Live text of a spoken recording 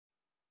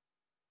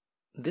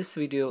This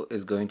video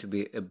is going to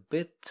be a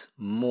bit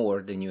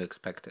more than you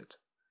expected.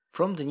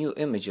 From the new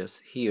images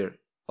here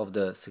of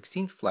the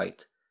 16th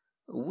flight,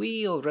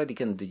 we already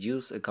can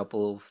deduce a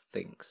couple of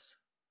things.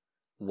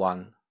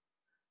 1.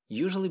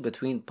 Usually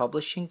between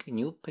publishing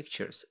new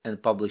pictures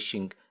and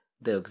publishing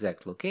the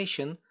exact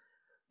location,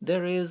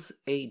 there is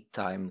a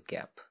time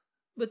gap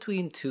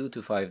between 2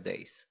 to 5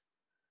 days.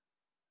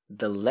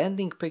 The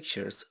landing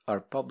pictures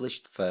are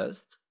published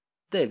first,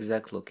 the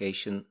exact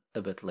location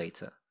a bit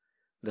later.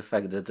 The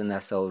fact that the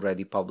NASA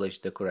already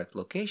published the correct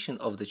location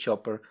of the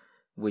chopper,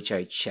 which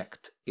I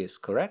checked is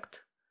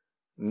correct,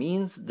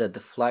 means that the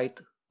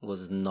flight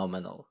was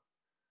nominal.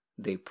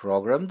 They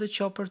programmed the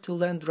chopper to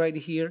land right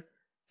here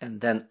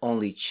and then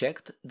only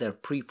checked their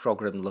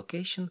pre-programmed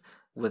location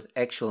with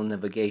actual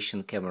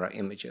navigation camera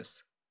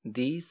images.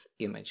 These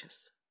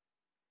images.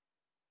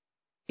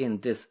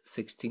 In this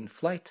 16th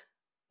flight,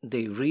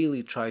 they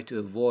really try to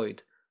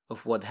avoid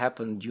of what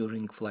happened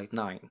during Flight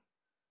 9.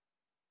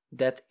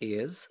 That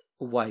is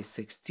why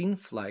 16th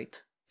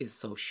flight is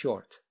so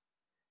short.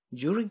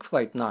 During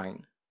Flight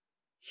 9,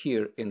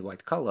 here in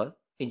white color,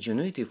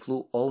 Ingenuity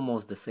flew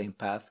almost the same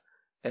path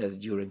as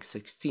during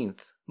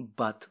 16th,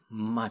 but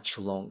much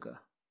longer.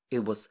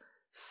 It was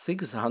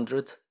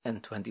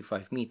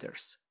 625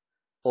 meters,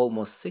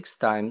 almost 6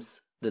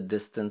 times the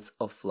distance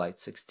of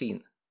Flight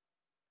 16.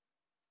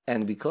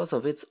 And because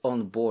of its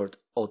onboard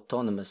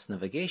autonomous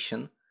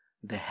navigation,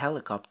 the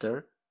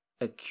helicopter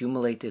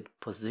accumulated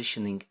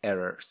positioning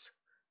errors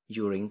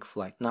during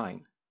Flight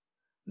 9.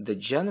 The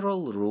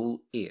general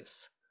rule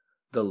is,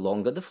 the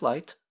longer the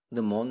flight,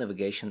 the more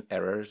navigation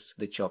errors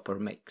the chopper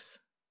makes.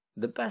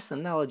 The best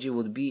analogy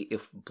would be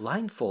if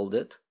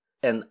blindfolded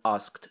and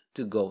asked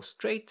to go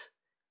straight,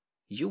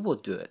 you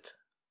would do it,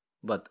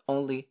 but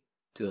only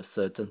to a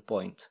certain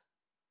point.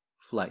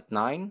 Flight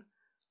 9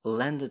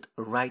 landed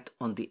right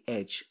on the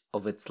edge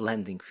of its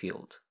landing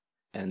field,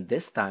 and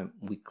this time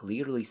we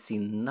clearly see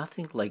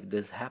nothing like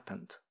this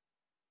happened.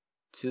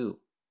 2.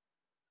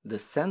 The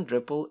sand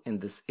ripple in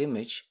this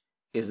image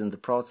is in the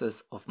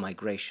process of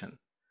migration.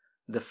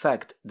 The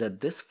fact that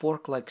this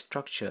fork-like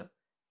structure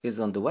is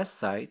on the west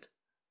side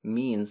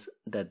means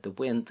that the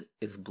wind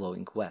is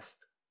blowing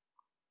west.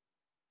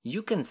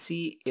 You can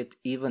see it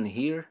even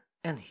here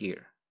and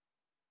here.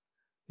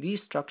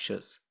 These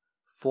structures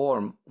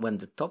form when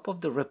the top of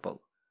the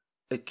ripple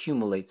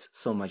accumulates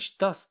so much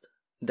dust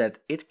that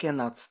it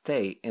cannot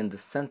stay in the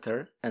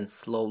center and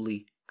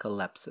slowly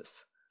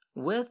collapses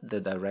with the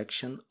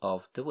direction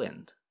of the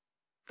wind.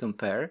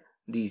 Compare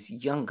these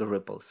younger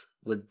ripples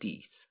with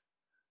these.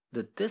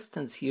 The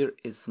distance here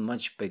is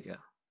much bigger,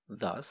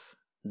 thus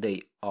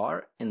they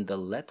are in the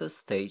latter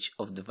stage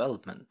of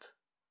development.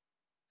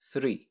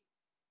 3.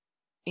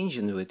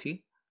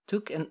 Ingenuity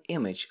took an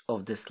image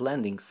of this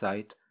landing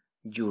site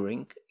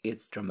during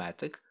its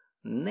dramatic,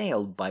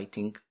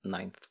 nail-biting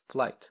 9th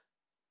flight.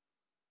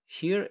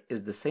 Here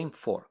is the same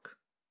fork.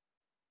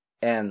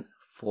 And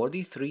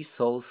 43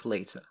 sols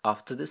later,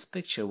 after this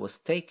picture was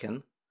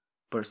taken,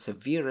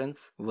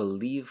 Perseverance will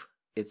leave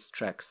its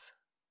tracks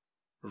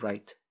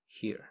right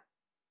here.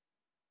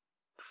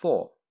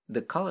 4.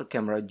 The color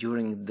camera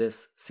during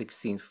this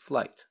 16th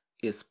flight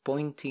is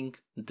pointing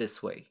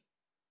this way.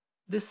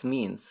 This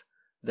means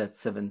that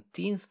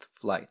 17th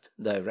flight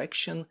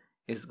direction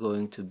is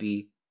going to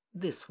be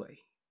this way.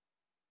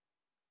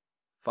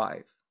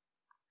 5.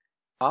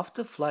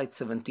 After Flight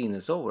 17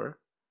 is over,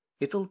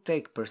 it'll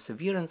take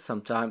Perseverance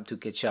some time to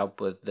catch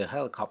up with the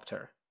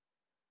helicopter.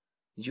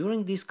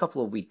 During these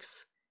couple of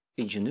weeks,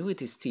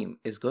 Ingenuity's team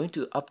is going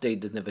to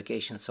update the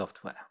navigation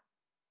software.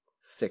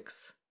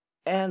 6.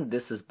 And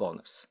this is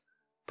bonus.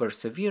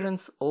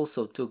 Perseverance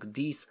also took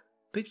these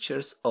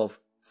pictures of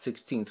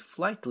 16th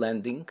flight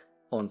landing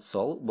on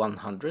Sol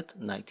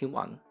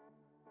 191.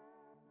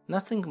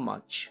 Nothing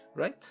much,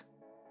 right?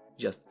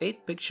 Just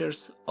 8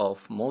 pictures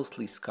of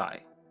mostly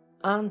sky,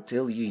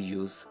 until you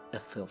use a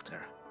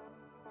filter.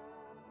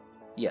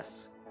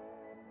 Yes,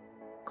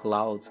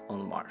 clouds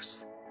on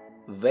Mars.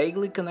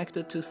 Vaguely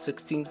connected to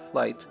 16th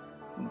flight,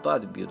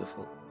 but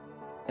beautiful.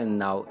 And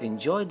now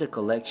enjoy the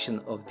collection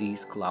of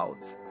these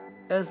clouds,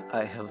 as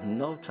I have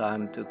no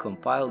time to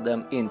compile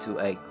them into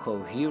a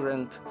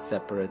coherent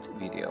separate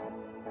video.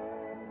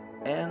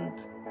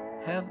 And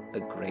have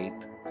a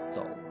great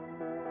Sol.